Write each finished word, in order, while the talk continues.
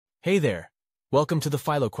Hey there! Welcome to the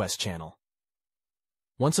PhiloQuest channel.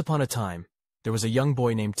 Once upon a time, there was a young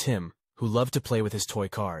boy named Tim who loved to play with his toy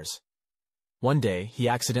cars. One day, he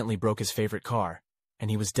accidentally broke his favorite car,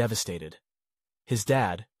 and he was devastated. His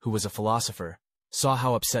dad, who was a philosopher, saw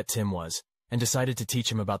how upset Tim was and decided to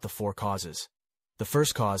teach him about the four causes. The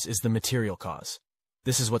first cause is the material cause.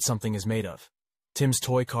 This is what something is made of. Tim's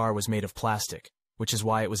toy car was made of plastic, which is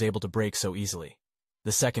why it was able to break so easily.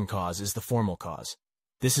 The second cause is the formal cause.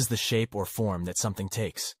 This is the shape or form that something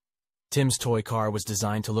takes. Tim's toy car was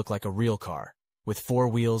designed to look like a real car, with 4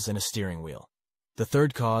 wheels and a steering wheel. The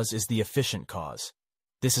third cause is the efficient cause.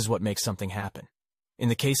 This is what makes something happen. In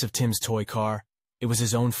the case of Tim's toy car, it was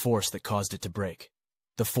his own force that caused it to break.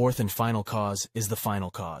 The fourth and final cause is the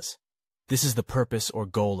final cause. This is the purpose or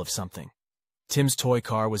goal of something. Tim's toy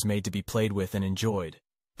car was made to be played with and enjoyed,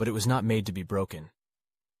 but it was not made to be broken.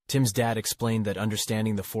 Tim's dad explained that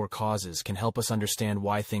understanding the 4 causes can help us understand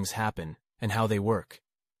why things happen and how they work.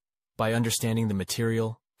 By understanding the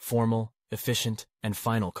material, formal, efficient, and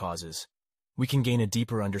final causes, we can gain a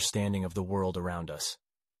deeper understanding of the world around us.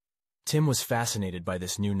 Tim was fascinated by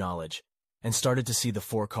this new knowledge and started to see the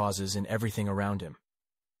 4 causes in everything around him.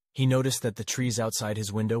 He noticed that the trees outside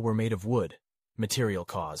his window were made of wood, material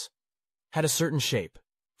cause, had a certain shape,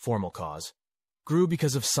 formal cause, grew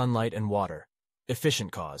because of sunlight and water,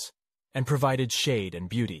 efficient cause, and provided shade and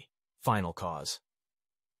beauty, final cause.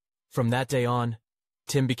 From that day on,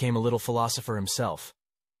 Tim became a little philosopher himself,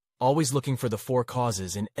 always looking for the 4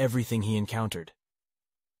 causes in everything he encountered.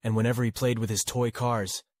 And whenever he played with his toy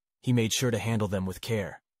cars, he made sure to handle them with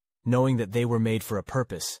care, knowing that they were made for a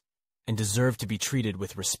purpose and deserved to be treated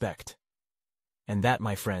with respect. And that,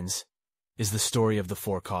 my friends, is the story of the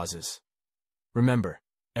 4 causes. Remember,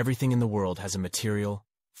 everything in the world has a material,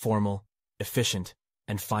 formal, efficient,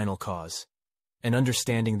 and final cause, and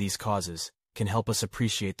understanding these causes can help us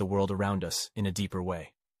appreciate the world around us in a deeper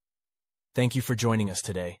way. Thank you for joining us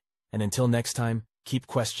today, and until next time, keep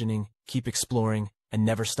questioning, keep exploring, and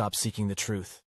never stop seeking the truth.